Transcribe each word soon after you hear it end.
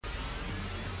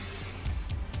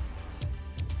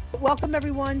Welcome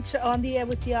everyone to On the Air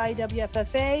with the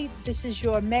IWFFA. This is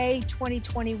your May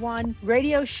 2021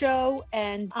 radio show,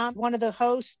 and I'm one of the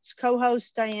hosts,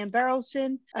 co-host Diane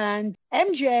Barrelson, and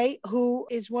MJ, who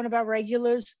is one of our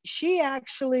regulars. She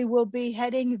actually will be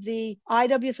heading the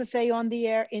IWFFA On the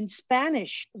Air in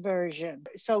Spanish version.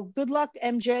 So good luck,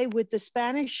 MJ, with the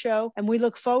Spanish show, and we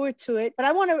look forward to it. But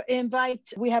I want to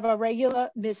invite, we have our regular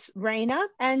Miss Raina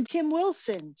and Kim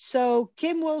Wilson. So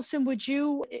Kim Wilson, would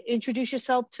you introduce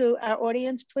yourself to our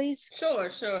audience, please? Sure.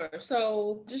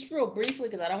 So, just real briefly,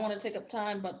 because I don't want to take up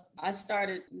time, but I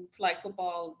started flag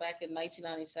football back in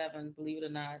 1997, believe it or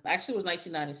not. Actually, it was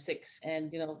 1996.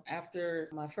 And, after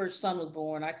my first son was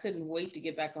born, I couldn't wait to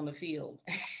get back on the field.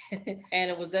 And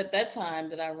it was at that time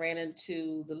that I ran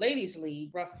into the ladies'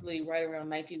 league, roughly right around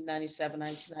 1997,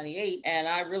 1998. And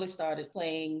I really started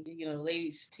playing, the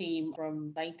ladies' team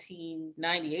from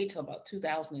 1998 to about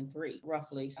 2003,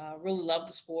 roughly. I really love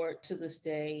the sport to this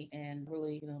day and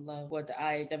really, love what the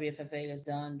IWFFA has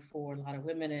done for a lot of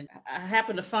women. And I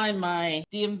happen to find my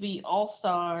DMV All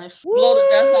Stars bloated.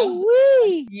 That's how.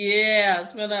 Woo-wee. Yeah,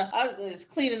 I was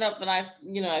cleaning up and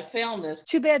I found this.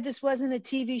 Too bad this wasn't a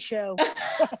TV show.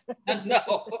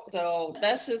 No. So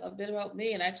that's just a bit about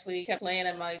me, and actually kept playing.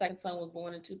 And my second son was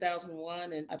born in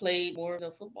 2001, and I played more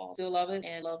football. Still love it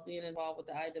and love being involved with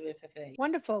the IWFFA.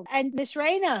 Wonderful. And Miss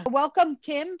Raina, welcome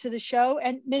Kim to the show.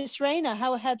 And Miss Raina,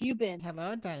 how have you been?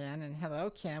 Hello, Diane, and hello,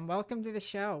 Kim. Welcome to the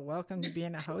show. Welcome to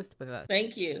being a host with us.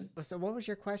 Thank you. So, what was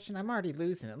your question? I'm already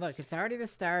losing it. Look, it's already the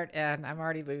start, and I'm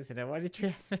already losing it. What did you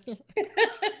ask me?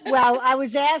 Well, I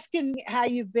was asking how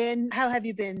you've been. How have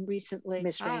you been recently,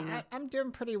 Miss Raina? I'm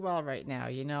doing pretty well right now.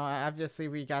 Obviously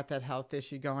we got that health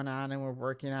issue going on, and we're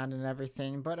working on it and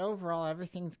everything. But overall,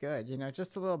 everything's good.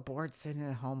 Just a little bored sitting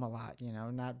at home a lot.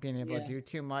 Not being able to do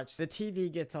too much. The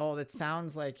TV gets old. It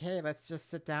sounds like, hey, let's just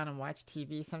sit down and watch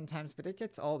TV sometimes, but it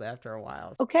gets old after a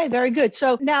while. Okay, very good.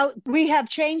 So now we have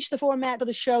changed the format for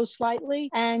the show slightly,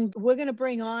 and we're going to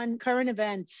bring on current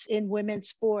events in women's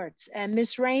sports. And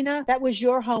Miss Raina, that was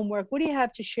your homework. What do you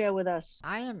have to share with us?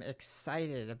 I am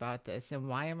excited about this. And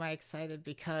why am I excited?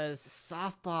 Because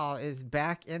softball is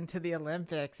back into the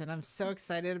Olympics. And I'm so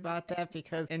excited about that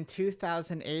because in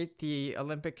 2008, the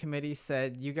Olympic Committee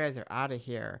said, you guys are out of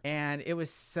here. And it was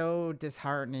so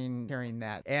disheartening hearing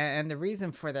that. And the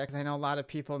reason for that, because I know a lot of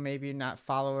people maybe not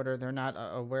follow it or they're not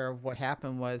aware of what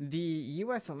happened, was the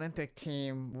U.S. Olympic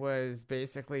team was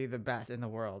basically the best in the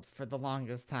world for the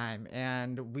longest time.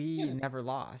 And we never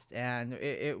lost. And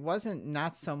it wasn't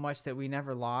not so much that we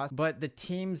never lost, but the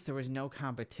teams, there was no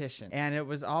competition. And it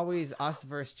was always us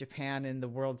versus Japan in the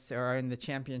or in the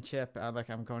championship. Like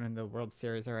I'm going into the World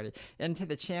Series already. Into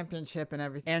the championship and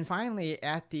everything. And finally,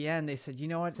 at the end, they said, you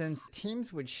know what, since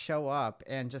teams would show up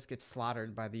and just get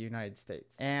slaughtered by the United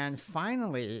States. And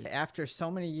finally, after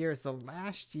so many years, the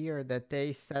last year that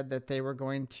they said that they were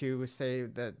going to say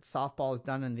that softball is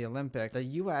done in the Olympics, the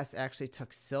U.S. actually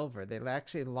took silver. They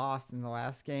actually lost in the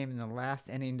last game in the last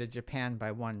inning to Japan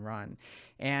by 1 run.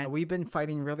 And we've been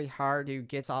fighting really hard to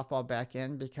get softball back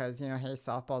in because, hey,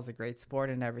 softball is a great sport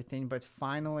and everything. But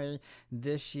finally,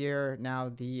 this year,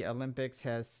 now the Olympics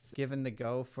has given the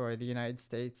go for the United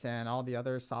States and all the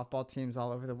other softball teams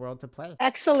all over the world to play.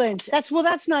 Excellent.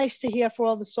 That's nice to hear for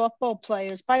all the softball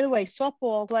players. By the way,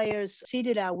 softball players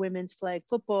seeded our women's flag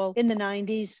football in the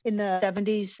 90s, in the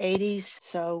 70s, 80s.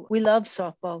 So we love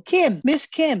softball. Miss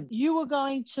Kim, you were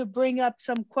going to bring up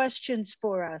some questions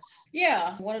for us.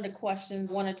 Yeah, one of the questions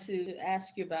I wanted to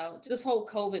ask you about, this whole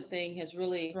COVID thing has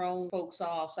really thrown folks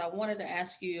off. So I wanted to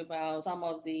ask you about some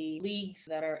of the leagues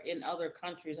that are in other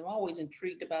countries. I'm always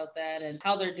intrigued about that and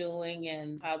how they're doing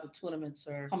and how the tournaments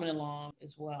are coming along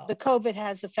as well. The COVID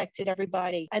has affected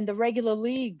everybody, and the regular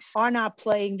leagues are not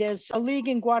playing. There's a league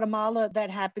in Guatemala that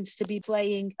happens to be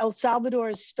playing. El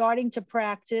Salvador is starting to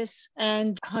practice,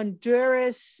 and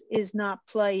Honduras is not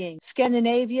playing.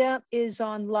 Scandinavia is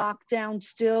on lockdown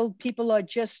still. People are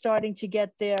just starting to get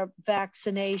their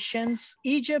vaccinations.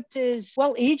 Egypt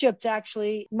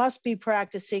actually must be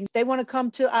practicing. They want to come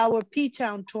to our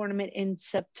P-Town tournament in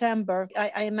September.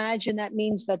 I imagine that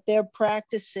means that they're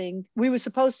practicing. We were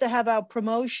supposed to have our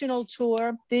promotional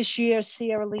tour this year,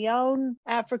 Sierra Leone,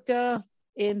 Africa,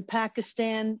 in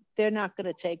Pakistan. They're not going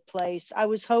to take place. I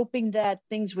was hoping that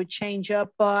things would change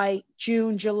up by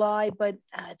June, July, but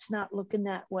it's not looking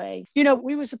that way.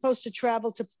 We were supposed to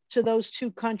travel to those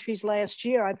 2 countries last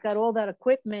year. I've got all that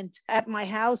equipment at my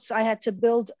house. I had to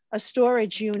build a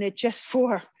storage unit just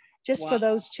for just for Wow.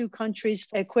 those two countries'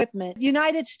 equipment.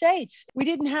 United States, we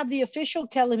didn't have the official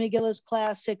Kelly McGillis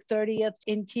Classic 30th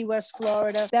in Key West,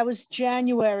 Florida. That was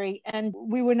January, and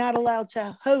we were not allowed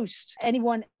to host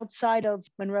anyone outside of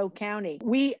Monroe County.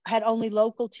 We had only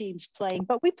local teams playing,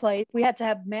 but we played. We had to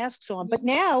have masks on. But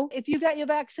now, if you got your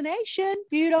vaccination,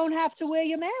 you don't have to wear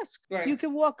your mask. Right. You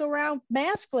can walk around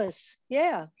maskless.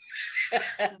 Yeah.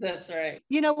 That's right.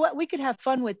 You know what? We could have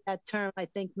fun with that term, I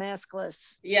think,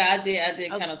 maskless. Yeah, I did Okay.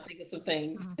 kind of think of some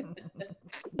things.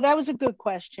 That was a good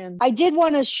question. I did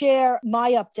want to share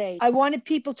my update. I wanted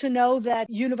people to know that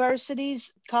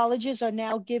universities, colleges are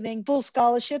now giving full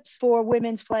scholarships for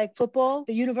women's flag football.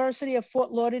 The University of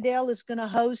Fort Lauderdale is going to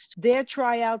host their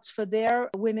tryouts for their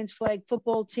women's flag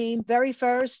football team. Very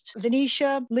first,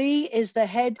 Venetia Lee is the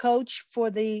head coach for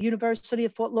the University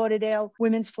of Fort Lauderdale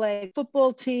women's flag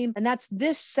football team. And that's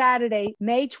this Saturday,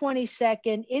 May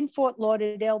 22nd in Fort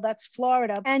Lauderdale. That's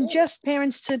Florida. And just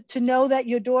parents to know that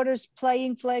your daughter's playing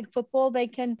flag football, they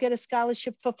can get a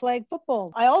scholarship for flag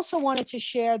football. I also wanted to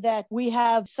share that we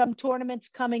have some tournaments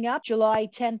coming up July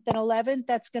 10th and 11th.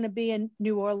 That's going to be in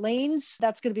New Orleans.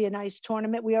 That's going to be a nice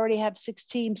tournament. We already have 6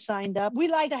 teams signed up. We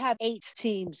like to have 8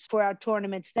 teams for our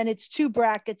tournaments. Then it's 2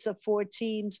 brackets of 4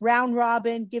 teams, round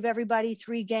robin, give everybody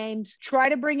 3 games, try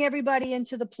to bring everybody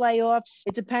into the playoffs.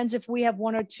 It depends if we have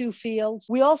 1 or 2 fields.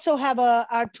 We also have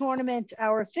our tournament,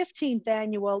 our 15th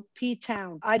annual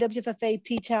P-Town, IWFA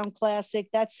P-Town Classic.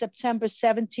 That's September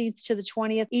 17th to the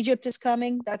 20th. Egypt is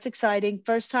coming. That's exciting.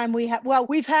 First time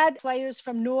we've had players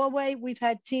from Norway. We've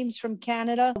had teams from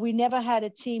Canada. We never had a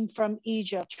team from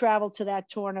Egypt travel to that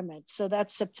tournament. So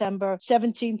that's September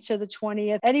 17th to the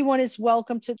 20th. Anyone is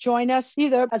welcome to join us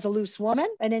either as a loose woman,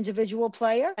 an individual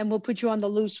player, and we'll put you on the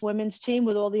loose women's team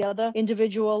with all the other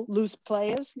individual loose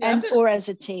players, or as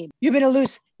a team. You've been a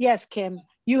loose, yes, Kim.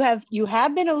 You have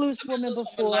been a loose woman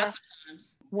before. Lots of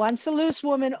times. Once a loose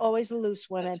woman, always a loose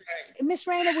woman. That's right. Miss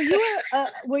Raina,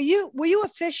 were you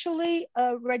officially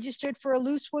registered for a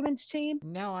loose women's team?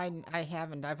 No, I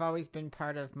haven't. I've always been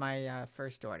part of my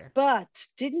first order. But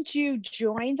didn't you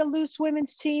join the loose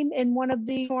women's team in one of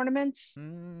the tournaments?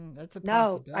 That's a No,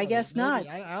 possibility. I guess Maybe. not.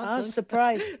 I don't Oh, think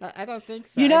surprise. so. I don't think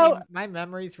so. You I know, mean, my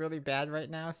memory's really bad right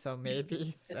now, so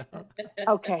maybe. So.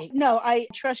 okay. No, I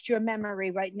trust your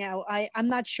memory right now. I'm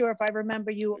not sure if I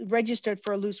remember you registered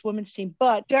for a loose women's team,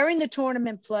 but during the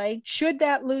tournament play, should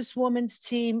that loose women's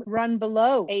team run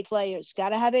below 8 players, got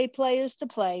to have 8 players to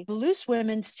play. The loose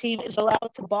women's team is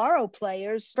allowed to borrow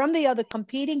players from the other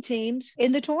competing teams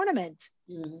in the tournament.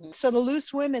 Mm-hmm. So the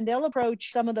loose women, they'll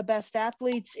approach some of the best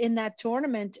athletes in that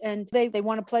tournament and they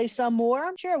want to play some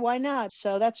more. Sure, why not?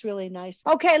 So that's really nice.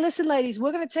 Okay, listen, ladies,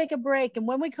 we're going to take a break. And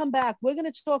when we come back, we're going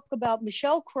to talk about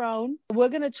Michelle Crone. We're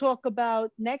going to talk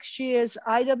about next year's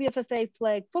IWFA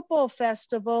Flag Football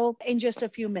Festival in just a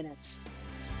few minutes.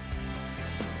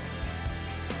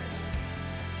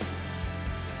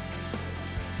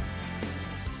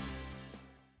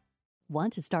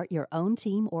 Want to start your own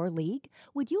team or league?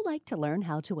 Would you like to learn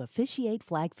how to officiate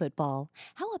flag football?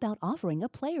 How about offering a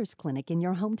players' clinic in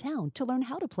your hometown to learn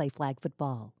how to play flag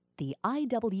football? The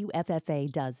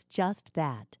IWFFA does just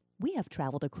that. We have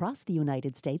traveled across the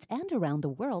United States and around the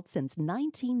world since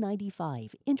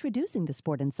 1995, introducing the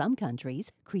sport in some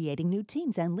countries, creating new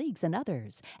teams and leagues in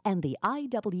others, and the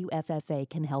IWFFA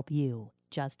can help you.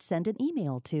 Just send an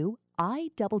email to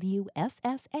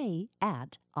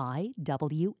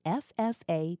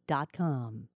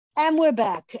iwffa@iwffa.com. And we're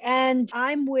back. And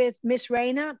I'm with Miss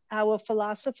Raina, our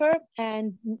philosopher,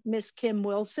 and Miss Kim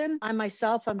Wilson. I'm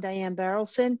Diane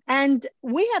Barrelson. And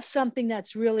we have something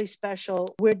that's really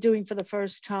special we're doing for the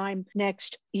first time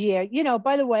next year. You know,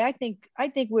 by the way, I think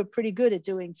we're pretty good at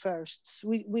doing firsts.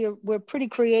 We're pretty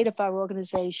creative, our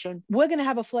organization. We're going to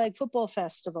have a flag football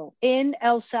festival in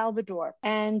El Salvador.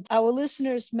 And our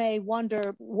listeners may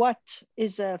wonder, what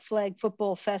is a flag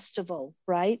football festival,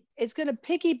 right? It's going to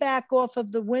piggyback off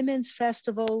of the women's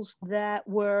festivals that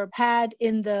were had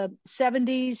in the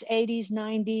 70s, 80s,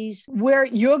 90s, where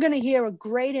you're going to hear a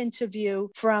great interview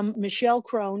from Michelle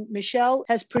Crone. Michelle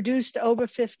has produced over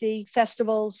 50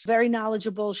 festivals, very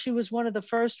knowledgeable. She was one of the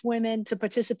first women to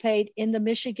participate in the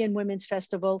Michigan Women's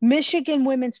Festival. Michigan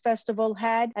Women's Festival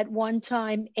had at one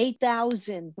time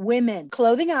 8,000 women,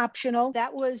 clothing optional.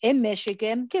 That was in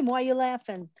Michigan. Kim, why are you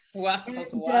laughing? Wow. And,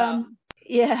 wow.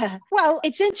 Yeah. Well,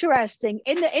 it's interesting.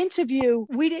 In the interview,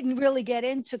 we didn't really get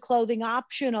into clothing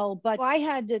optional, but I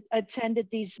had attended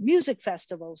these music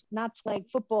festivals, not flag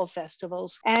football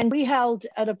festivals. And we held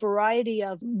at a variety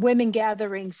of women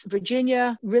gatherings,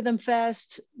 Virginia Rhythm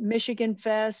Fest, Michigan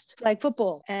Fest, flag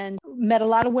football, and met a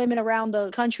lot of women around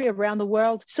the country, around the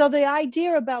world. So the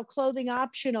idea about clothing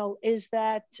optional is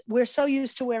that we're so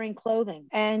used to wearing clothing.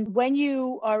 And when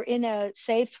you are in a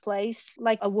safe place,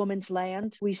 like a woman's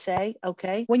land, we say,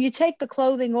 okay, when you take the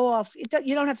clothing off,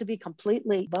 you don't have to be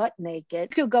completely butt naked.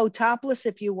 You could go topless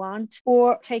if you want,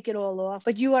 or take it all off,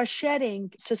 but you are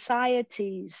shedding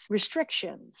society's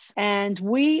restrictions. And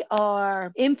we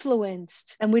are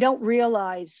influenced and we don't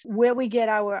realize where we get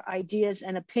our ideas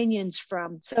and opinions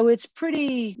from. So it's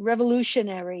pretty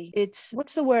revolutionary. It's,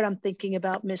 what's the word I'm thinking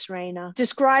about, Miss Rayna?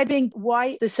 Describing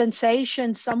why the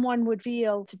sensation someone would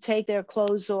feel to take their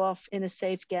clothes off in a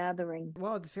safe gathering.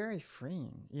 Well, it's very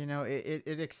freeing. You know,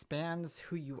 it expands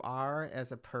who you are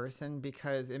as a person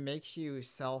because it makes you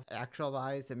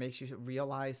self-actualized. It makes you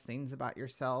realize things about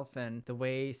yourself and the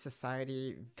way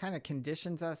society kind of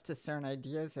conditions us to certain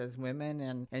ideas as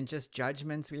women and just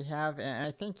judgments we have. And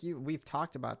I think we've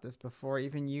talked about this before.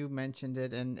 Even you mentioned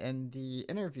it in the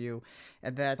interview,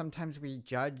 and that sometimes we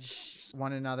judge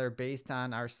one another based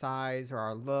on our size or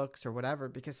our looks or whatever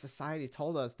because society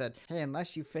told us that, hey,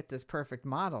 unless you fit this perfect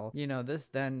model, you know, this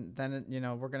then you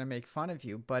know, we're going to make fun of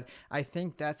you. But I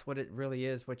think that's what it really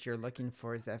is. What you're looking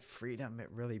for is that freedom it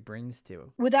really brings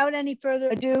to. Without any further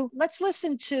ado, let's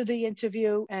listen to the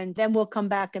interview and then we'll come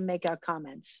back and make our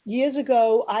comments. Years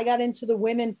ago, I got into the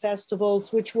women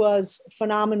festivals, which was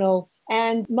phenomenal.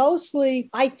 And mostly,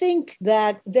 I think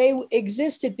that they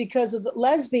existed because of the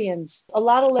lesbians. A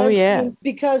lot of lesbians,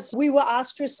 because we were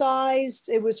ostracized,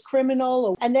 it was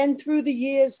criminal. And then through the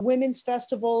years, women's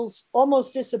festivals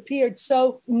almost disappeared.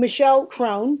 So Michelle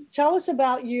Crone, tell us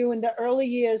about you in the early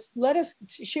years. Let us,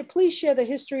 please share the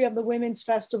history of the women's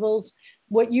festivals,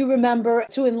 what you remember,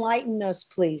 to enlighten us,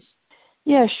 please.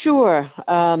 Yeah, sure.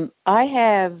 I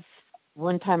have,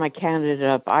 one time I counted it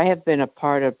up, I have been a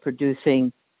part of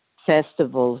producing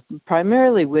festivals,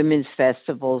 primarily women's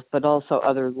festivals, but also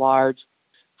other large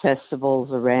festivals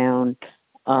around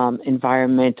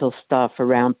environmental stuff,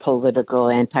 around political,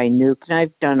 anti-nuke, and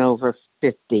I've done over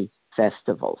 50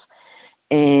 festivals.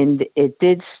 And it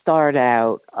did start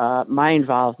out, my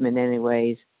involvement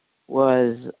anyways,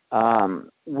 was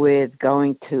with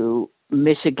going to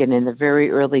Michigan in the very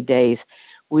early days.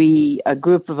 A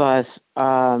group of us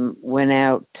went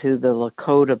out to the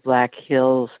Lakota Black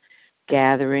Hills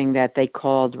gathering that they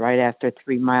called right after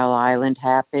 3 Mile Island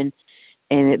happened,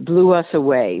 and it blew us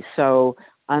away. So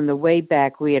on the way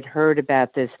back, we had heard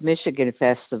about this Michigan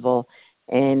festival,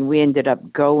 and we ended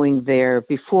up going there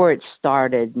before it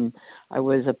started, and I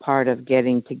was a part of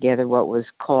getting together what was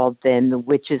called then the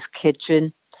Witch's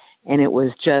Kitchen, and it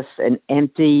was just an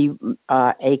empty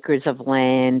acres of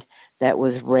land that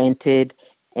was rented,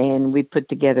 and we put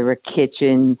together a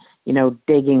kitchen, you know,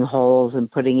 digging holes and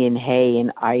putting in hay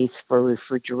and ice for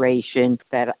refrigeration.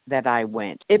 That I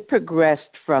went. It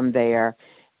progressed from there,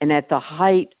 and at the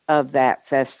height of that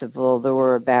festival, there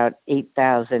were about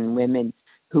 8,000 women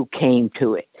who came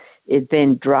to it. It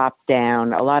then dropped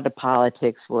down. A lot of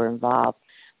politics were involved,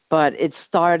 but it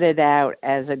started out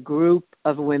as a group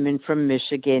of women from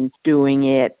Michigan doing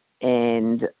it,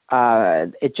 and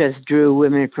it just drew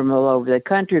women from all over the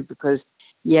country because,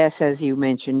 yes, as you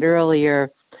mentioned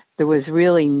earlier, there was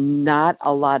really not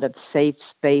a lot of safe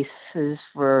spaces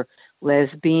for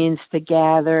lesbians to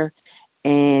gather,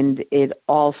 and it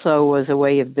also was a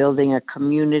way of building a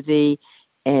community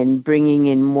and bringing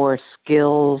in more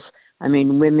skills. I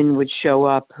mean, women would show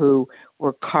up who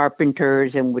were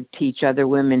carpenters and would teach other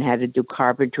women how to do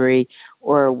carpentry,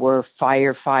 or were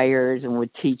firefighters and would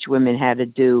teach women how to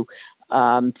do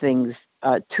things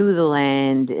to the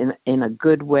land in a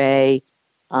good way.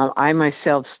 I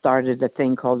myself started a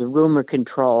thing called a rumor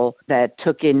control that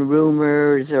took in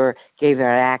rumors or gave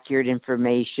out accurate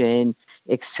information,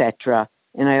 etc.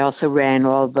 And I also ran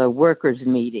all the workers'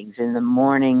 meetings in the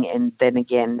morning and then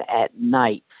again at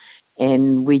night.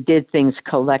 And we did things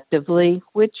collectively,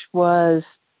 which was,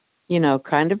 you know,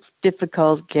 kind of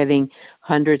difficult, getting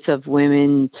hundreds of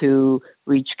women to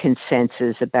reach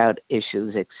consensus about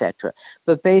issues, etc.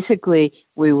 But basically,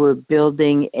 we were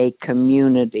building a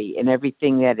community and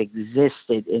everything that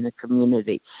existed in a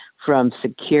community, from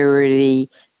security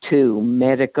to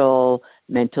medical,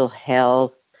 mental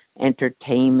health,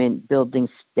 entertainment, building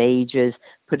stages,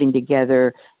 putting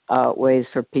together ways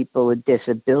for people with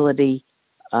disability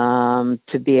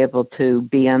to be able to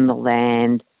be on the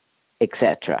land,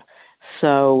 etc.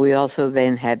 So we also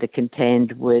then had to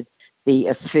contend with the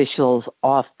officials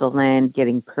off the land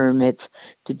getting permits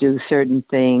to do certain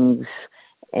things.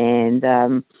 And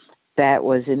that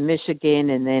was in Michigan,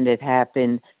 and then it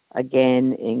happened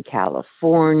again in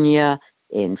California,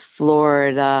 in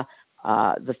Florida.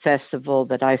 The festival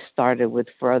that I started with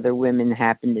for other women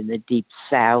happened in the Deep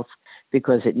South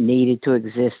because it needed to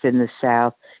exist in the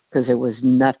South, because there was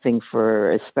nothing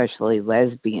for especially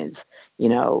lesbians,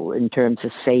 in terms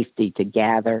of safety to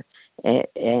gather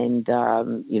and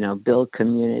build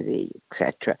community,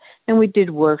 etc. And we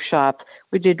did workshops.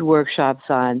 We did workshops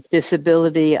on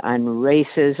disability, on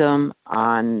racism,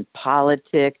 on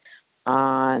politics,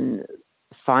 on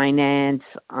finance,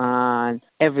 on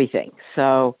everything.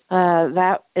 So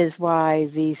that is why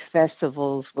these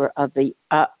festivals were of the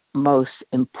utmost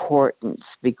importance,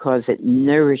 because it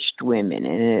nourished women,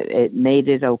 and it made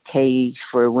it okay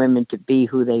for women to be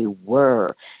who they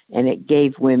were, and it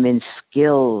gave women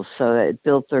skills so that it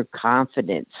built their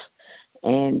confidence.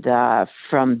 And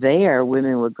from there,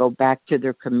 women would go back to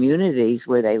their communities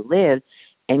where they lived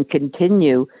and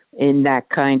continue in that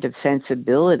kind of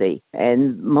sensibility.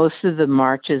 And most of the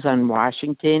marches on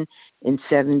Washington in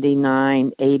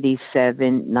 79,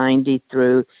 87, 90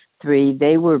 through 3,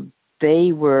 they were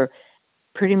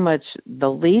pretty much, the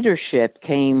leadership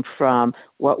came from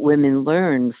what women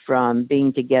learned from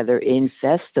being together in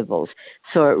festivals.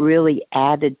 So it really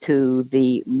added to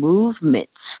the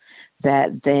movements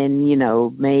that then,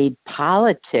 made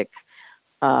politics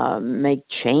make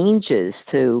changes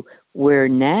to where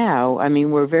now,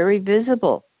 we're very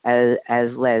visible as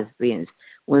lesbians.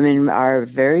 Women are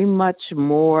very much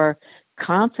more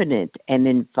confident and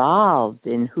involved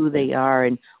in who they are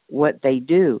and what they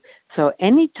do. So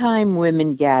anytime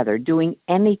women gather doing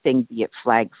anything, be it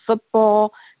flag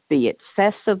football, be it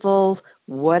festivals,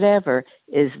 whatever,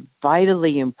 is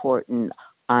vitally important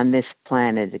on this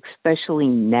planet, especially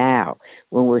now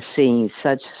when we're seeing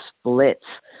such splits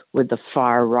with the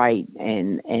far right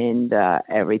and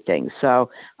everything. So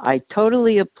I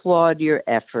totally applaud your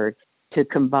effort to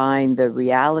combine the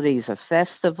realities of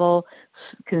festival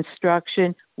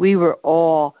construction. We were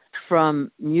all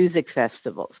from music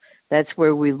festivals. That's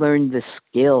where we learned the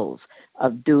skills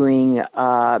of doing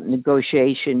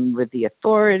negotiation with the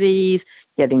authorities,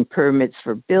 getting permits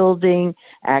for building,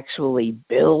 actually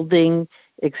building,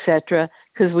 etc.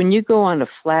 Because when you go on a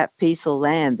flat piece of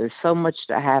land, there's so much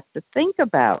to have to think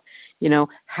about.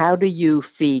 How do you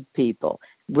feed people?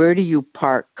 Where do you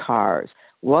park cars?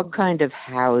 What kind of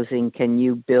housing can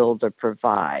you build or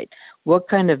provide? What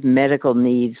kind of medical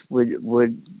needs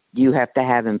would you have to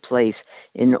have in place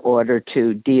in order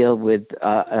to deal with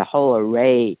a whole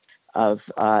array of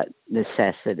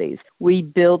necessities? We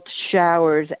built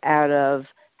showers out of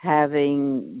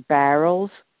having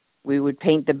barrels. We would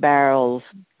paint the barrels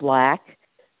black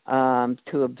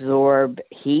to absorb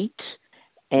heat,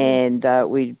 and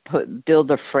we'd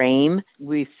build a frame.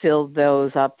 We filled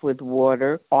those up with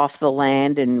water off the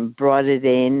land and brought it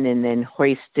in, and then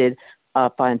hoisted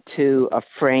up onto a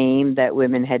frame that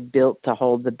women had built to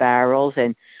hold the barrels,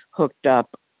 and hooked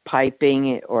up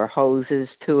piping or hoses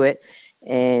to it.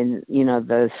 And,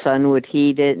 the sun would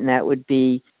heat it, and that would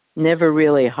be never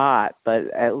really hot,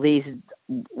 but at least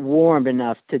warm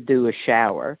enough to do a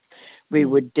shower. We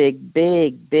would dig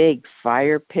big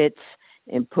fire pits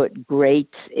and put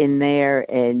grates in there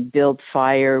and build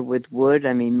fire with wood.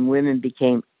 Women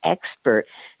became expert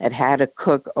at how to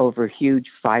cook over huge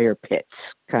fire pits,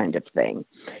 kind of thing.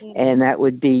 Mm-hmm. And that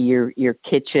would be your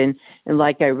kitchen. And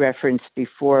like I referenced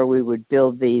before, we would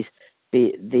build these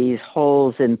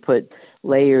holes and put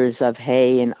layers of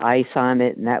hay and ice on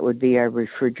it, and that would be our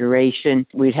refrigeration.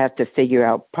 We'd have to figure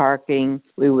out parking.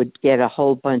 We would get a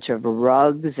whole bunch of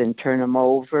rugs and turn them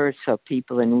over so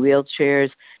people in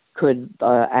wheelchairs could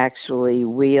actually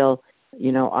wheel,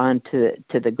 onto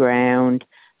the ground.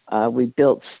 We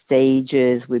built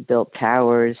stages. We built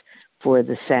towers for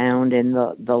the sound and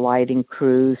the lighting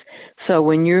crews. So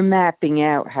when you're mapping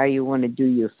out how you want to do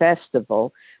your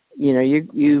festival,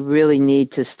 you really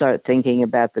need to start thinking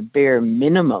about the bare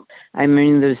minimum.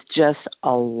 There's just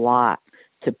a lot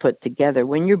to put together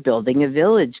when you're building a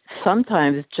village,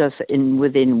 sometimes just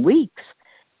within weeks,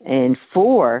 and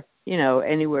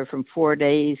anywhere from 4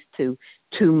 days to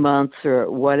 2 months or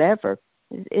whatever.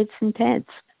 It's intense,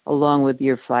 along with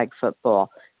your flag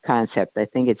football concept. I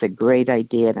think it's a great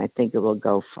idea, and I think it will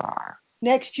go far.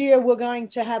 Next year, we're going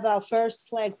to have our first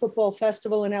flag football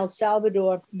festival in El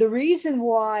Salvador. The reason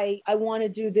why I want to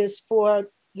do this for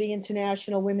the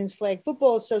International Women's Flag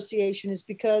Football Association is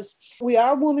because we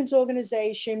are a women's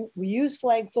organization. We use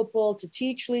flag football to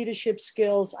teach leadership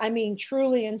skills.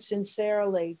 Truly and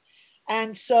sincerely.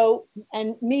 And so,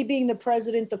 and me being the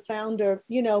president, the founder,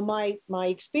 you know, my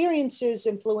experiences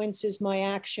influences my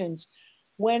actions.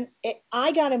 When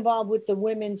I got involved with the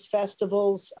women's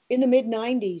festivals in the mid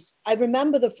 90s, I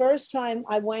remember the first time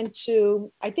I went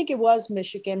to, I think it was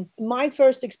Michigan. My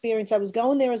first experience, I was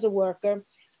going there as a worker.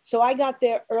 So I got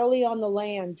there early on the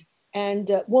land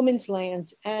and woman's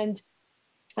land. And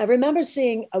I remember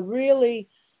seeing a really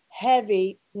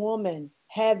heavy woman,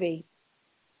 heavy,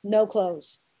 no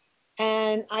clothes.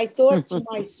 And I thought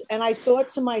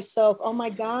to myself, oh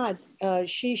my God,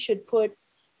 she should put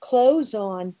clothes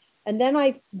on. And then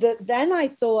I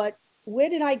thought, where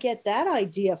did I get that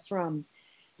idea from?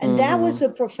 And that was a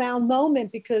profound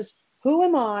moment, because who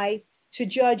am I to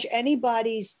judge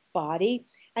anybody's body?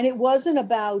 And it wasn't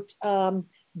about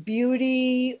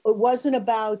beauty. It wasn't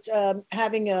about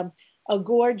having a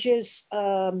gorgeous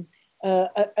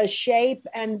a shape.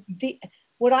 And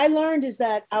what I learned is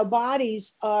that our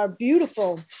bodies are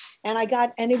beautiful. And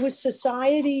it was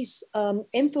society's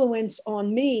influence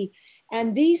on me.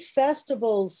 And these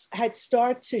festivals had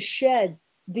started to shed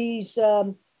these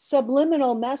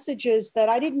subliminal messages that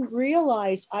I didn't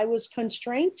realize I was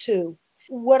constrained to.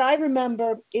 What I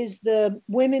remember is the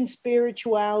women's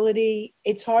spirituality.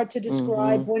 It's hard to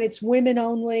describe when it's women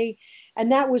only. And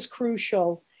that was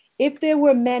crucial. If there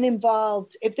were men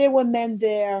involved, if there were men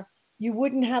there, you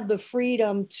wouldn't have the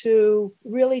freedom to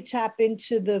really tap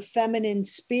into the feminine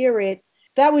spirit.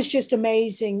 That was just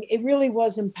amazing. It really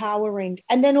was empowering.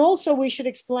 And then also we should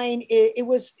explain,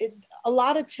 a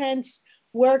lot of tense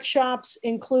workshops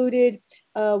included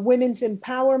women's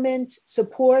empowerment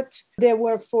support. There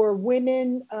were for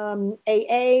women,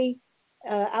 AA,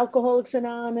 Alcoholics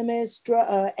Anonymous,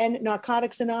 and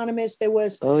Narcotics Anonymous. There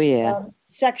was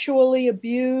sexually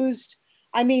abused.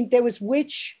 I mean, there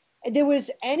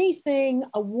was anything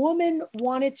a woman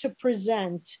wanted to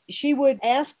present. She would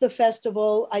ask the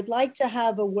festival, I'd like to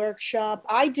have a workshop.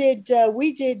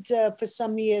 We did for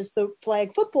some years the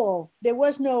flag football. There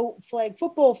was no flag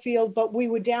football field, but we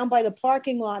were down by the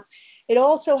parking lot. It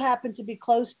also happened to be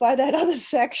close by that other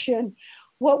section.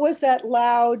 What was that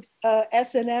loud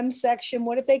S&M section?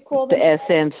 What did they call them? The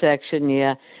SM section,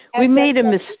 yeah. We made a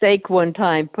mistake one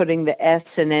time putting the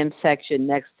S&M section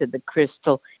next to the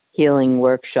Crystal Healing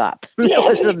Workshop. That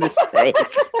was a mistake.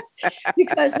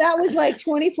 Because that was like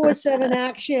 24/7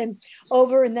 action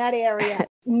over in that area.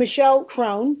 Michelle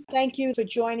Crone, thank you for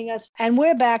joining us. And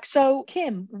we're back. So,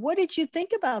 Kim, what did you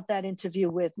think about that interview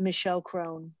with Michelle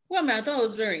Crone? Well, I thought it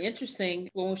was very interesting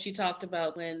when she talked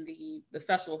about when the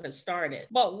festival had started.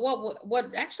 But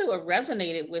what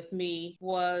resonated with me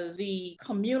was the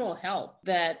communal help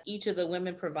that each of the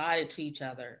women provided to each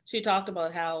other. She talked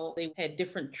about how they had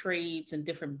different trades and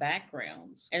different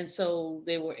backgrounds. And so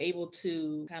they were able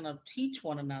to kind of teach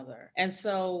one another. And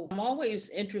so I'm always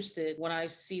interested when I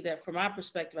see that from my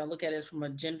perspective. I look at it from a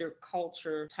gender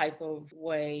culture type of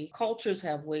way. Cultures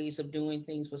have ways of doing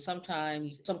things, but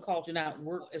sometimes some cultures not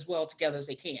work as well together as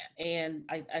they can. And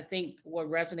I think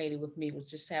what resonated with me was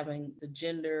just having the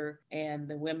gender and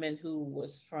the women who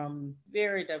was from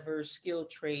very diverse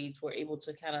skilled trades were able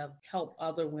to kind of help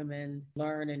other women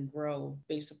learn and grow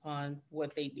based upon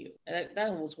what they do. And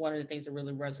that was one of the things that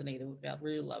really resonated with me. I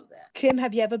really love that. Kim,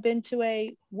 have you ever been to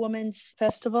a women's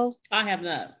festival? I have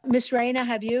not. Miss Raina,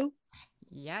 have you?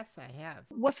 Yes, I have.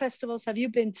 What festivals have you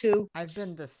been to? I've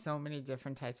been to so many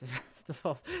different types of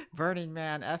festivals. Burning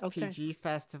Man, FPG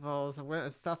festivals,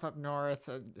 stuff up north,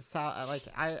 south. Like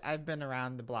I've been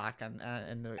around the block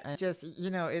and just, you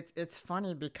know, it's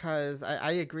funny because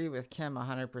I agree with Kim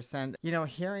 100%. You know,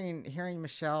 hearing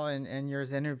Michelle and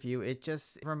yours interview, it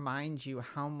just reminds you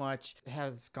how much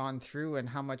has gone through and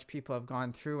how much people have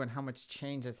gone through and how much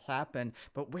change has happened,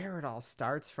 but where it all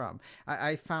starts from.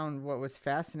 I found what was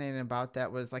fascinating about that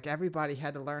was like everybody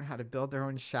had to learn how to build their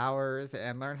own showers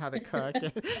and learn how to cook.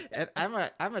 And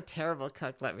I'm a terrible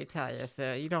cook, let me tell you.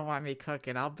 So you don't want me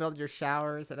cooking. I'll build your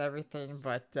showers and everything.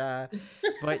 But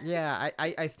yeah,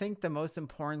 I think the most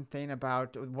important thing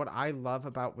about what I love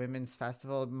about Women's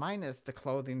Festival, minus the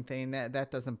clothing thing, that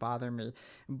doesn't bother me,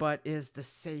 but is the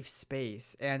safe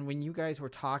space. And when you guys were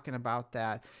talking about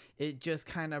that, it just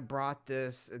kind of brought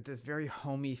this very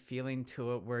homey feeling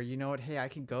to it where, you know what, hey, I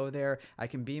can go there, I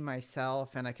can be myself,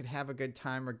 and I could have a good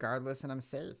time regardless, and I'm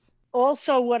safe.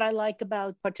 Also, what I like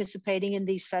about participating in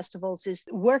these festivals is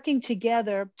working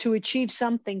together to achieve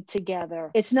something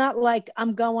together. It's not like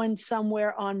I'm going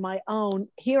somewhere on my own.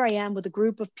 Here I am with a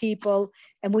group of people,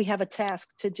 and we have a task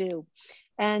to do.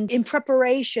 And in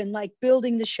preparation, like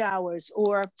building the showers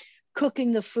or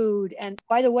cooking the food. And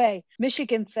by the way,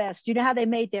 Michigan Fest, you know how they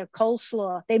made their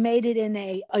coleslaw? They made it in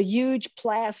a huge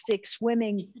plastic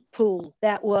swimming pool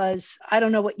that was, I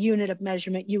don't know what unit of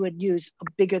measurement you would use,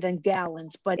 bigger than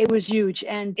gallons, but it was huge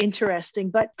and interesting.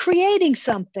 But creating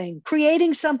something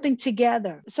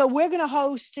together. So we're going to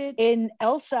host it in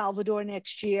El Salvador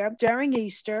next year during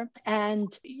Easter, and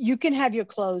you can have your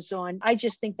clothes on. I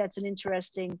just think that's an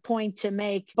interesting point to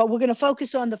make. But we're going to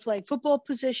focus on the flag football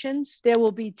positions. There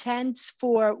will be tents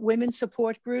for women's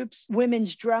support groups,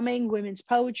 women's drumming, women's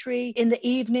poetry. In the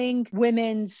evening,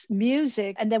 women's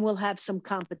music, and then we'll have some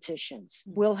competitions.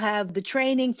 We'll have the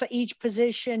training for each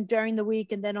position during the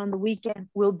week, and then on the weekend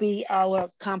will be our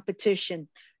competition.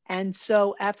 And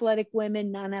so athletic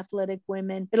women, non-athletic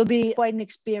women, it'll be quite an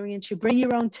experience. You bring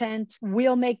your own tent.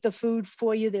 We'll make the food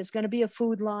for you. There's going to be a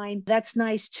food line. That's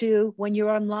nice too. When you're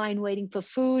online waiting for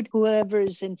food,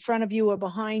 whoever's in front of you or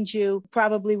behind you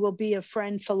probably will be a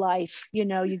friend for life. You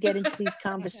know, you get into these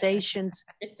conversations.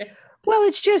 Well,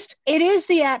 it is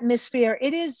the atmosphere.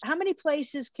 It is, how many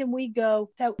places can we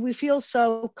go that we feel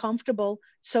so comfortable,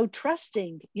 so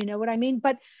trusting? You know what I mean?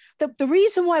 But the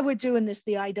reason why we're doing this,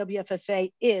 the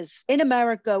IWFFA, is in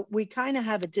America, we kind of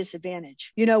have a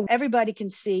disadvantage. You know, everybody can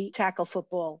see tackle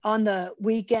football on the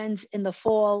weekends, in the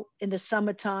fall, in the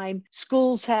summertime.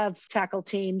 Schools have tackle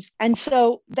teams. And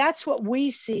so that's what we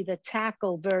see, the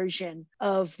tackle version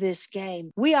of this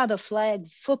game. We are the flag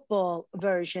football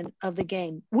version of the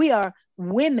game. We are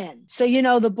women. So, you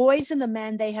know, the boys and the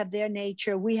men, they have their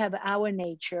nature. We have our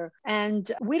nature. And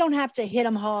we don't have to hit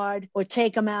them hard or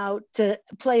take them out to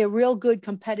play a real good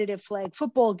competitive flag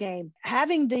football game.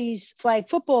 Having these flag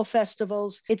football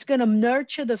festivals, it's going to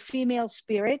nurture the female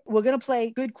spirit. We're going to play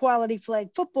good quality flag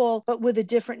football, but with a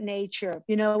different nature.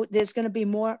 You know, there's going to be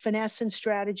more finesse and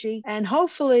strategy. And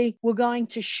hopefully we're going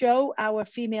to show our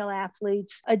female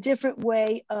athletes a different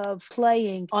way of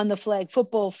playing on the flag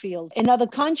football field. In other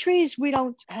countries, we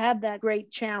don't have that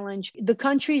great challenge. The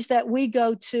countries that we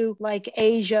go to, like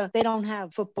Asia, they don't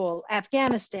have football.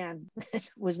 Afghanistan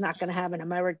was not going to have an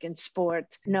American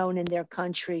sport known in their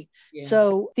country. Yeah.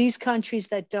 So these countries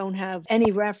that don't have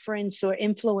any reference or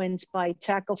influence by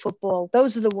tackle football,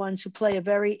 those are the ones who play a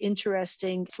very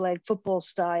interesting flag football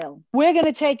style. We're going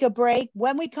to take a break.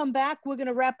 When we come back, we're going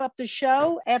to wrap up the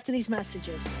show after these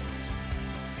messages.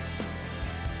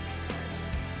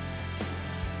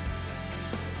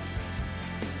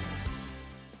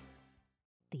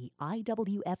 The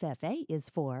IWFFA is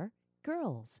for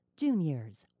girls,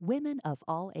 juniors, women of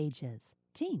all ages,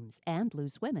 teams, and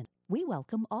loose women. We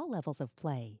welcome all levels of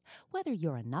play, whether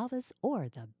you're a novice or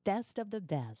the best of the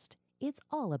best. It's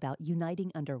all about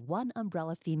uniting under one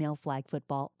umbrella female flag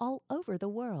football all over the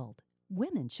world.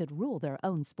 Women should rule their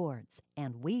own sports,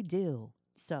 and we do.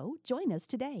 So join us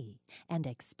today and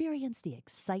experience the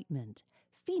excitement.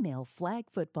 Female flag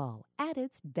football at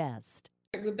its best.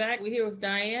 We're back. We're here with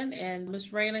Diane and Miss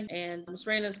Raina, and Miss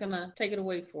Raina is going to take it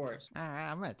away for us. All right,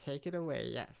 I'm going to take it away,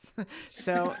 yes.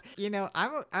 So, you know,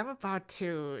 I'm about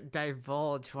to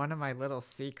divulge one of my little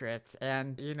secrets,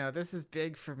 and, you know, this is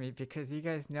big for me because you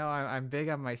guys know I'm big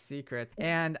on my secrets.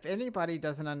 And if anybody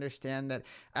doesn't understand that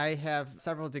I have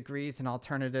several degrees in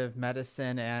alternative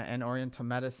medicine and oriental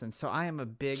medicine, so I am a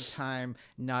big-time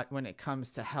nut when it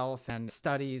comes to health and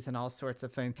studies and all sorts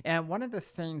of things. And one of the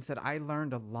things that I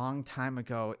learned a long time ago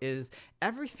is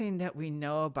everything that we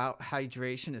know about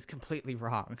hydration is completely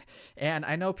wrong. And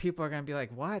I know people are going to be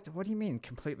like, what do you mean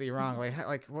completely wrong?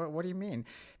 Like what do you mean?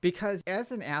 Because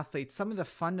as an athlete, some of the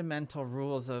fundamental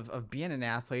rules of being an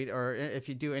athlete, or if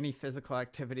you do any physical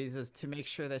activities, is to make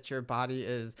sure that your body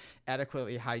is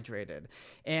adequately hydrated.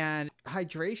 And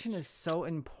hydration is so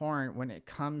important when it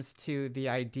comes to the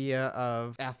idea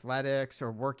of athletics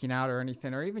or working out or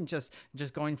anything, or even just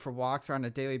going for walks or on a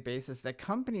daily basis, that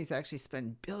companies actually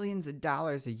spend billions of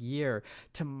dollars a year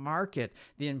to market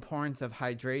the importance of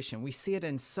hydration. We see it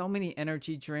in so many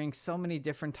energy drinks, so many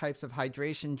different types of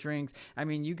hydration drinks. I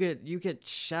mean, you get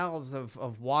shelves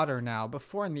of water now.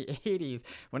 Before, in the 80s,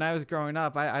 when I was growing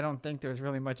up, I don't think there was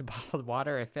really much bottled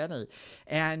water, if any.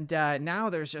 And now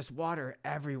there's just water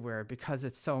everywhere because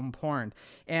it's so important.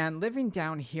 And living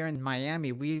down here in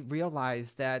Miami, we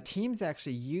realized that teams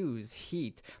actually use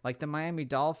heat. Like the Miami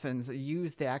Dolphins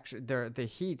use the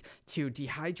heat to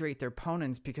dehydrate their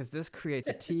opponents because this creates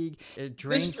fatigue. It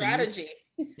drains Good strategy.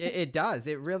 It does.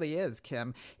 It really is,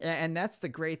 Kim. And that's the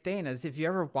great thing is if you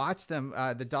ever watch them,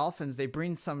 the Dolphins, they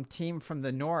bring some team from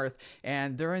the north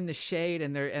and they're in the shade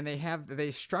and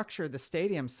they structure the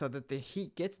stadium so that the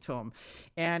heat gets to them.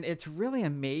 And it's really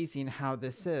amazing how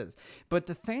this is. But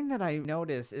the thing that I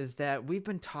notice is that we've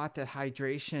been taught that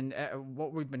hydration,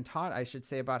 what we've been taught, I should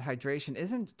say, about hydration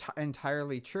isn't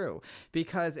entirely true.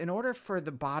 Because in order for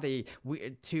the body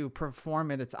to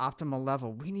perform at its optimal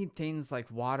level, we need things like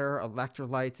water,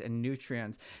 electrolytes, and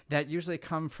nutrients that usually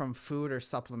come from food or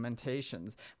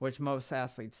supplementations, which most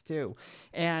athletes do.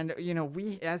 And,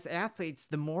 we as athletes,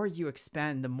 the more you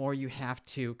expend, the more you have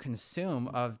to consume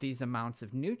of these amounts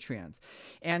of nutrients.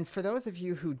 And for those of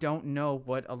you who don't know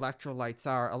what electrolytes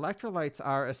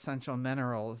are essential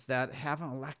minerals that have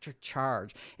an electric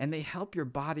charge, and they help your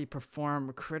body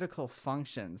perform critical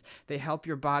functions. They help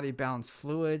your body balance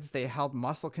fluids, they help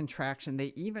muscle contraction,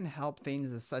 they even help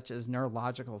things such as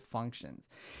neurological functions.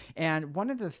 And one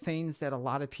of the things that a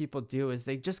lot of people do is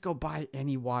they just go buy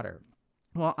any water.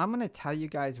 Well, I'm going to tell you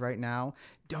guys right now,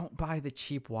 don't buy the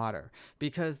cheap water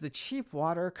because the cheap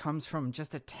water comes from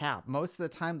just a tap. Most of the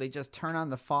time, they just turn on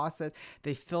the faucet.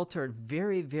 They filter it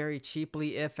very, very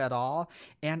cheaply, if at all.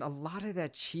 And a lot of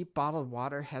that cheap bottled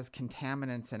water has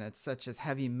contaminants in it, such as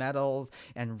heavy metals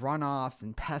and runoffs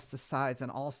and pesticides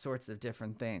and all sorts of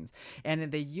different things.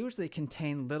 And they usually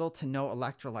contain little to no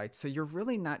electrolytes. So you're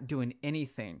really not doing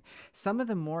anything. Some of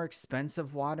the more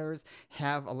expensive waters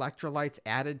have electrolytes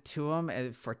added to them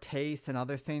for taste and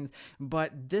other things,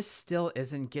 but this still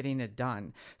isn't getting it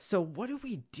done. So what do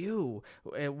we do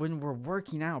when we're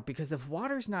working out? Because if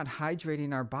water's not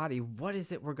hydrating our body, what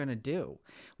is it we're going to do?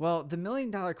 Well, the $1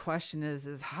 million question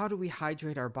is how do we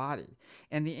hydrate our body?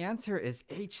 And the answer is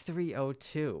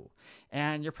H3O2.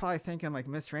 And you're probably thinking like,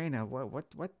 Miss Raina,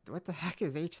 what the heck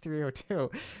is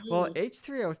H3O2? Well,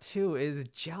 H3O2 is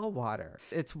gel water.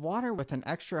 It's water with an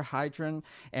extra hydrogen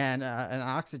and an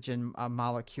oxygen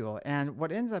molecule. And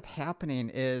what ends up happening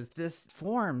is this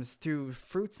forms through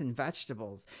fruits and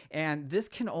vegetables. And this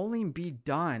can only be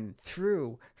done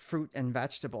through fruit and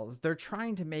vegetables. They're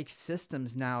trying to make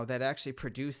systems now that actually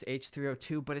produce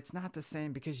H3O2, but it's not the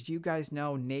same because you guys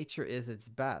know nature is its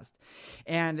best.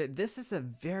 And this is a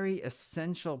very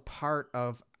essential part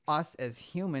of us as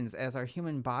humans, as our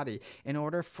human body, in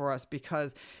order for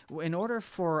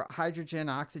hydrogen,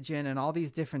 oxygen, and all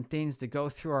these different things to go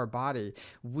through our body,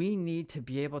 we need to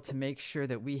be able to make sure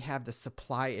that we have the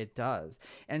supply it does.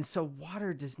 And so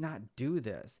water does not do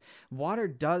this. Water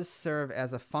does serve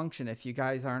as a function, if you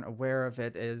guys aren't aware of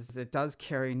it, is it does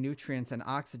carry nutrients and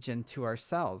oxygen to our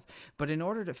cells. But in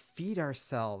order to feed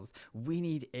ourselves, we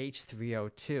need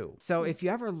H3O2. So if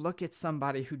you ever look at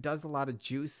somebody who does a lot of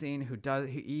juicing, who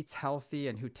eats healthy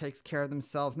and who takes care of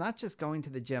themselves, not just going to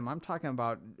the gym, I'm talking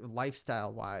about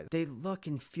lifestyle wise, they look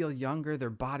and feel younger, their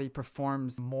body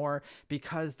performs more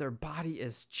because their body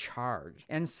is charged.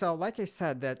 And so like I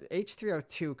said, that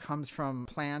H3O2 comes from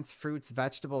plants, fruits,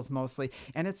 vegetables mostly,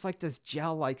 and it's like this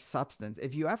gel-like substance.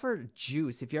 If you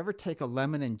ever take a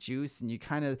lemon and juice and you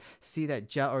kind of see that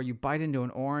gel, or you bite into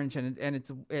an orange and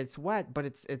it's wet, but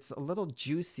it's a little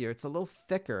juicier, it's a little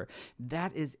thicker,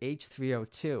 that is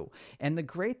H3O2. And the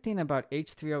great thing about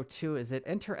H3O2 is it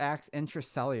interacts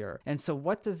intracellular. And so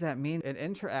what does that mean? It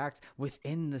interacts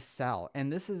within the cell.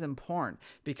 And this is important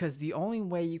because the only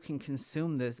way you can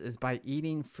consume this is by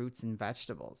eating fruits and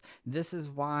vegetables. This is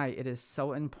why it is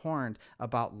so important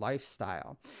about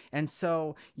lifestyle. And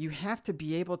so you have to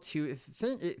be able to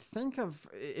think of,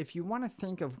 if you want to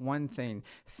think of one thing,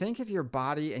 think of your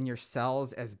body and your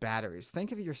cells as batteries.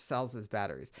 Think of your cells as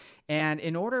batteries. And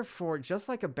in order for, just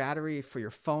like a battery for your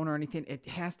phone or anything, it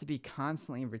has to be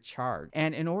constantly recharged.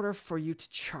 And in order for you to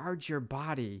charge your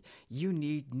body, you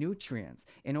need nutrients.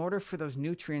 In order for those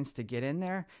nutrients to get in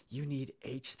there, you need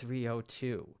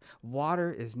H3O2.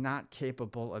 Water is not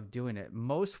capable of doing it.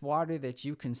 Most water that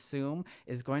you consume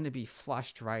is going to be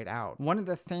flushed right out. One of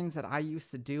the things that I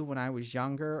used to do when I was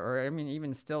younger, or I mean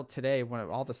even still today, when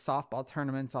all the softball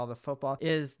tournaments, all the football,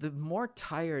 is the more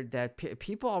tired that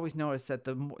people always notice that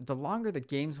the longer the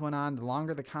games went on, the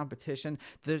longer the competition,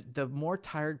 the more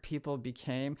tired people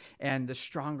became and the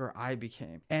stronger I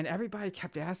became. And everybody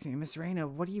kept asking me, Miss Raina,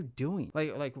 what are you doing?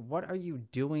 Like what are you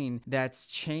doing that's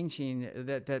changing,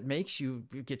 that makes you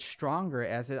get stronger?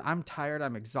 I'm tired,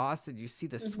 I'm exhausted. You see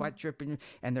the sweat dripping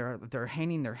and they're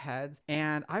hanging their heads.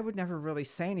 And I would never really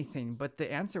say anything, but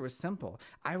the answer was simple.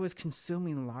 I was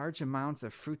consuming large amounts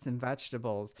of fruits and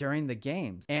vegetables during the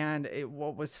games. And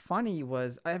what was funny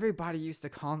was everybody used to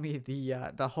call me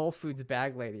the Whole Foods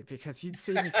bag lady, because you'd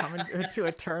see me coming to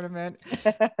a tournament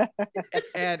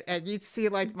and you'd see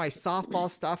like my softball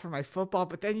stuff or my football,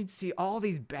 but then you'd see all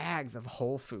these bags of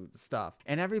Whole Foods stuff.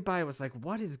 And everybody was like,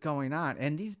 what is going on?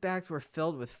 And these bags were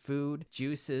filled with food,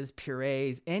 juices,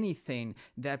 purees, anything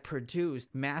that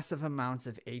produced massive amounts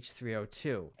of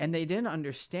H3O2. And they didn't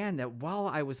understand that while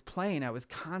I was playing, I was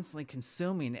constantly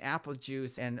consuming apple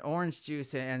juice and orange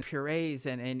juice and purees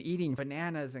and eating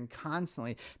bananas and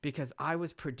constantly because I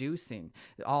was producing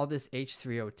all this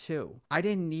H3O2. I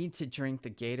didn't need to drink the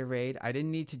Gatorade. I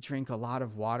didn't need to drink a lot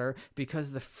of water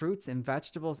because the fruits and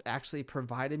vegetables actually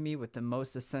provided me with the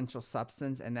most essential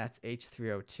substance, and that's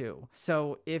H3O2.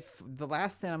 So if the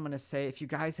last thing I'm going to say, if you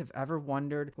guys have ever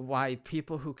wondered why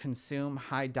people who consume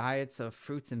high diets of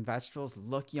fruits and vegetables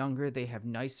look younger, they have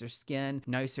nicer skin,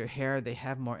 nicer hair, they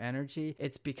have more energy,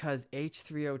 it's because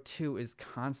H3O2 is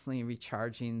constantly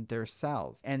recharging their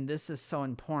cells. And this is so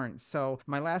important. So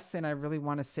my last thing I really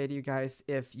want to say to you guys,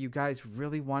 if you guys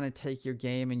really want to take your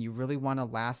game and you really want to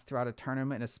last throughout a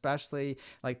tournament, especially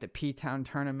like the P-Town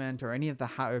tournament or any of the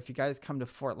hot, or if you guys come to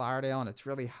Fort Lauderdale and it's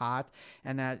really hot,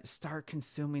 and that start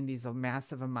consuming these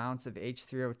massive amounts of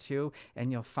H3O2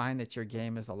 and you'll find that your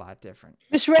game is a lot different.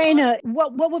 Miss Reyna,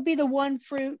 what would be the one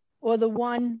fruit or the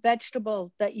one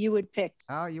vegetable that you would pick?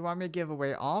 Oh, you want me to give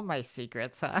away all my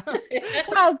secrets, huh?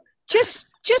 Well, just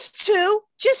two,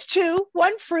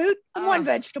 one fruit and one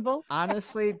vegetable.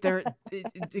 Honestly,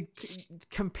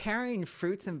 comparing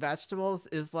fruits and vegetables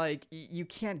is like, you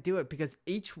can't do it because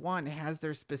each one has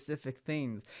their specific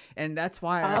things. And that's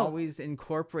why I always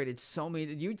incorporated so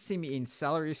many. You'd see me eating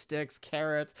celery sticks,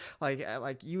 carrots,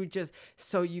 like you just,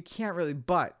 so you can't really,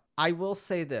 but I will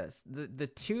say this, the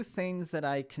two things that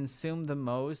I consume the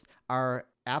most are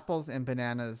apples and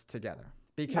bananas together.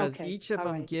 Because each of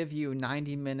them give you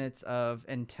 90 minutes of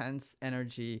intense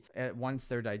energy once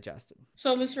they're digested.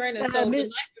 So, Ms. Reyna, so the night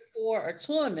before a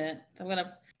tournament, I'm going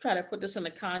to try to put this in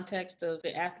the context of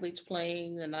the athletes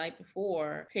playing the night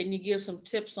before. Can you give some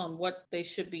tips on what they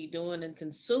should be doing and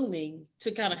consuming to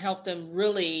kind of help them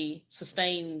really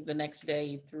sustain the next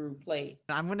day through play?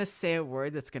 I'm going to say a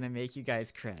word that's going to make you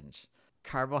guys cringe.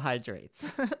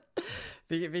 Carbohydrates.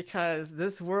 Because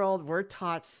this world, we're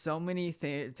taught so many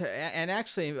things, and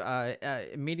actually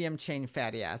medium chain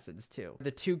fatty acids too.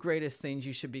 The two greatest things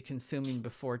you should be consuming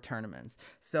before tournaments.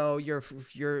 So your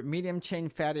medium chain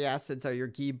fatty acids are your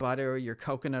ghee butter, your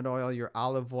coconut oil, your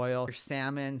olive oil. Your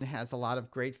salmon has a lot of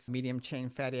great medium chain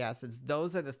fatty acids.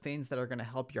 Those are the things that are going to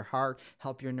help your heart,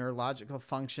 help your neurological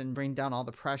function, bring down all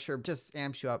the pressure, just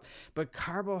amps you up. But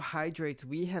carbohydrates,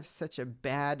 we have such a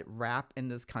bad rap in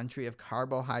this country of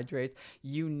carbohydrates.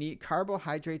 You need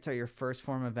carbohydrates are your first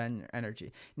form of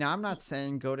energy. Now, I'm not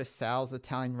saying go to Sal's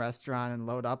Italian restaurant and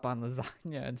load up on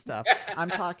lasagna and stuff. I'm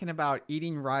talking about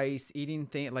eating rice, eating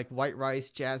things like white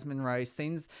rice, jasmine rice,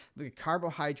 things, the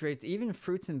carbohydrates, even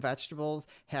fruits and vegetables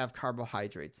have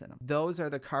carbohydrates in them. Those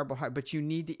are the carbohydrates, but you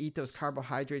need to eat those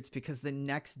carbohydrates because the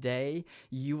next day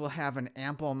you will have an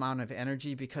ample amount of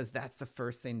energy because that's the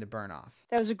first thing to burn off.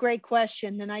 That was a great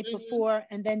question the night before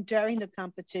and then during the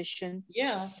competition.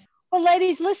 Yeah. Well,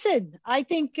 ladies, listen, I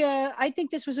think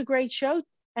this was a great show.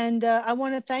 And I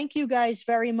want to thank you guys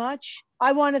very much.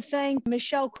 I want to thank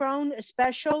Michelle Crone,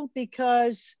 especially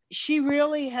because she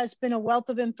really has been a wealth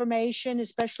of information,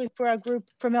 especially for our group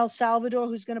from El Salvador,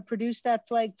 who's going to produce that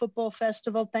Flag Football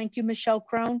Festival. Thank you, Michelle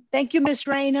Crone. Thank you, Miss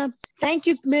Reyna. Thank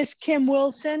you, Miss Kim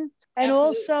Wilson. And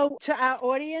also to our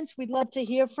audience, we'd love to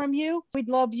hear from you. We'd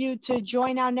love you to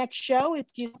join our next show if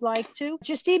you'd like to.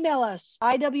 Just email us,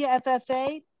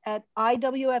 iwffa@iwffa.com.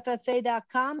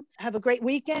 Have a great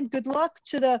weekend. Good luck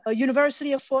to the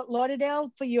University of Fort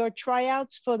Lauderdale for your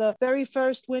tryouts for the very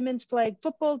first women's flag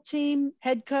football team.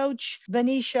 Head coach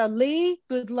Venetia Lee.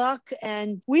 Good luck.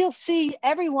 And we'll see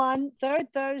everyone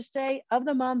third Thursday of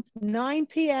the month, 9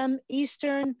 p.m.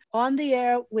 Eastern on the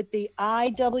air with the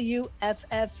IWFFA.